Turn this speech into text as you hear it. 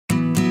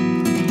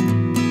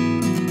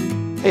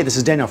Hey, this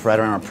is Daniel for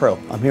Adorama Pro.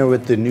 I'm here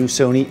with the new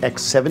Sony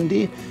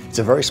X70. It's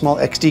a very small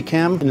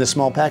XDCAM. In this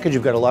small package,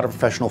 you've got a lot of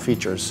professional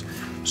features.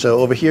 So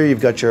over here,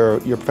 you've got your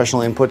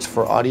professional inputs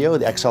for audio,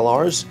 the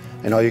XLRs,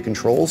 and all your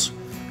controls.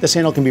 This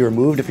handle can be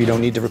removed if you don't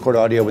need to record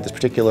audio with this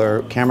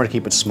particular camera to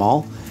keep it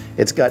small.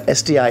 It's got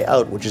SDI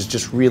out, which is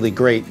just really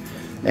great.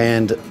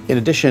 And in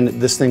addition,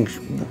 this thing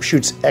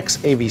shoots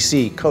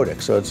XAVC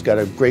codec, so it's got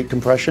a great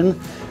compression,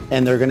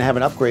 and they're gonna have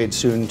an upgrade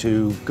soon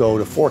to go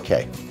to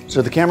 4K.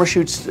 So the camera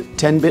shoots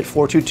 10-bit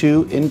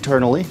 422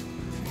 internally.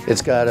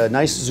 It's got a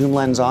nice zoom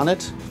lens on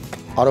it.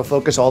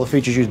 Autofocus, all the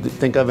features you'd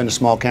think of in a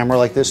small camera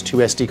like this, 2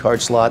 SD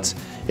card slots.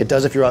 It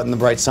does, if you're out in the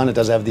bright sun, it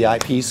does have the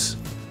eyepiece.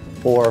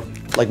 Or,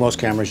 like most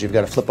cameras, you've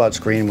got a flip-out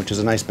screen, which is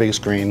a nice big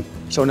screen.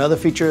 So another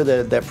feature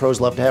that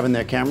pros love to have in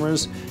their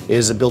cameras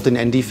is a built-in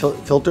ND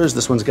filters.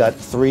 This one's got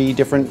 3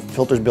 different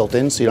filters built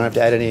in, so you don't have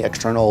to add any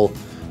external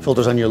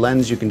filters on your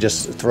lens. You can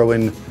just throw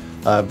in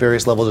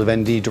various levels of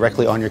ND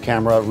directly on your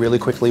camera really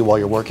quickly while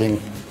you're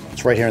working.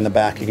 It's right here in the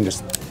back. You can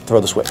just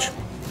throw the switch.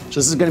 So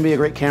this is going to be a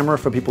great camera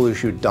for people who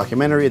shoot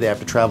documentary, they have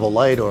to travel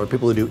light, or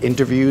people who do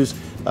interviews,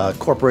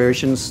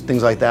 corporations,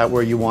 things like that,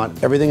 where you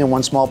want everything in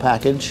one small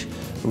package,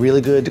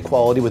 really good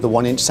quality with a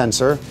 1-inch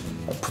sensor,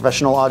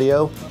 professional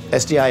audio,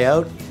 SDI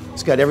out.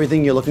 It's got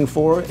everything you're looking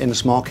for in a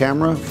small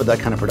camera for that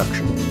kind of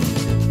production.